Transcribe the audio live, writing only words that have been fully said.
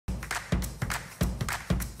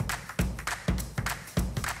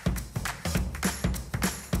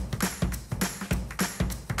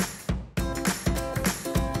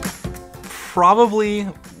Probably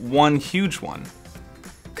one huge one,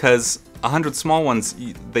 because 100 small ones,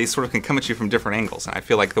 they sort of can come at you from different angles, and I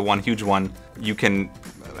feel like the one huge one, you can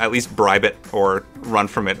at least bribe it, or run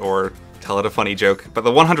from it, or tell it a funny joke, but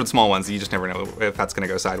the 100 small ones, you just never know if that's gonna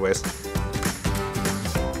go sideways.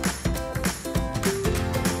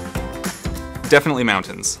 Definitely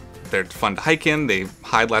mountains. They're fun to hike in, they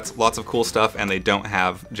hide lots of cool stuff, and they don't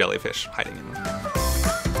have jellyfish hiding in them.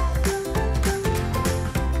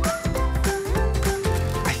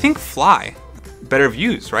 I think fly. Better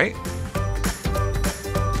views, right?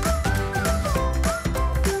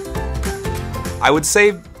 I would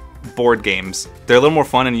say board games. They're a little more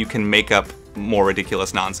fun and you can make up more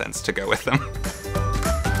ridiculous nonsense to go with them.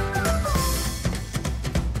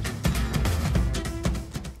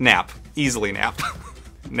 Nap. Easily nap.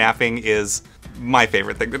 Napping is my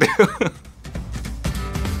favorite thing to do.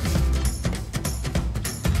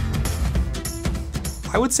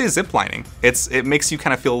 I would say ziplining. It makes you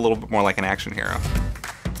kind of feel a little bit more like an action hero.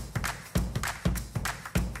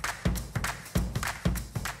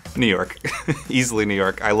 New York. Easily New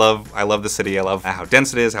York. I love the city. I love how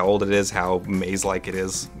dense it is, how old it is, how maze-like it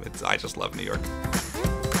is. I just love New York.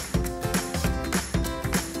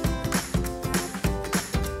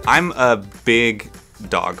 I'm a big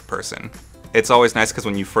dog person. It's always nice because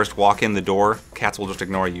when you first walk in the door, cats will just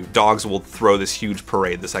ignore you. Dogs will throw this huge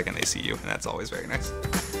parade the second they see you, and that's always very nice.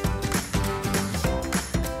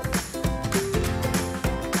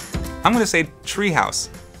 I'm gonna say treehouse.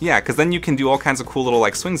 Yeah, because then you can do all kinds of cool little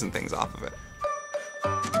like swings and things off of it.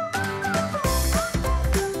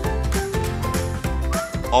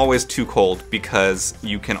 Always too cold because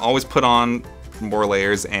you can always put on more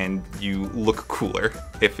layers and you look cooler.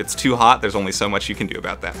 If it's too hot, there's only so much you can do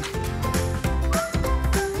about that.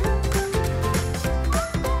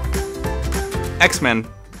 X-Men.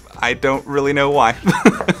 I don't really know why.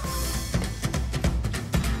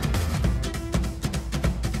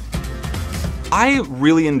 I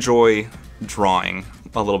really enjoy drawing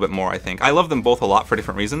a little bit more, I think. I love them both a lot for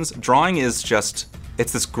different reasons. Drawing is just,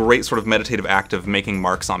 it's this great sort of meditative act of making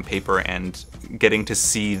marks on paper and getting to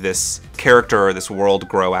see this character or this world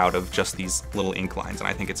grow out of just these little ink lines, and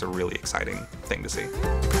I think it's a really exciting thing to see.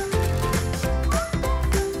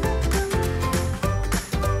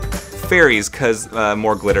 Fairies, because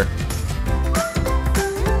more glitter.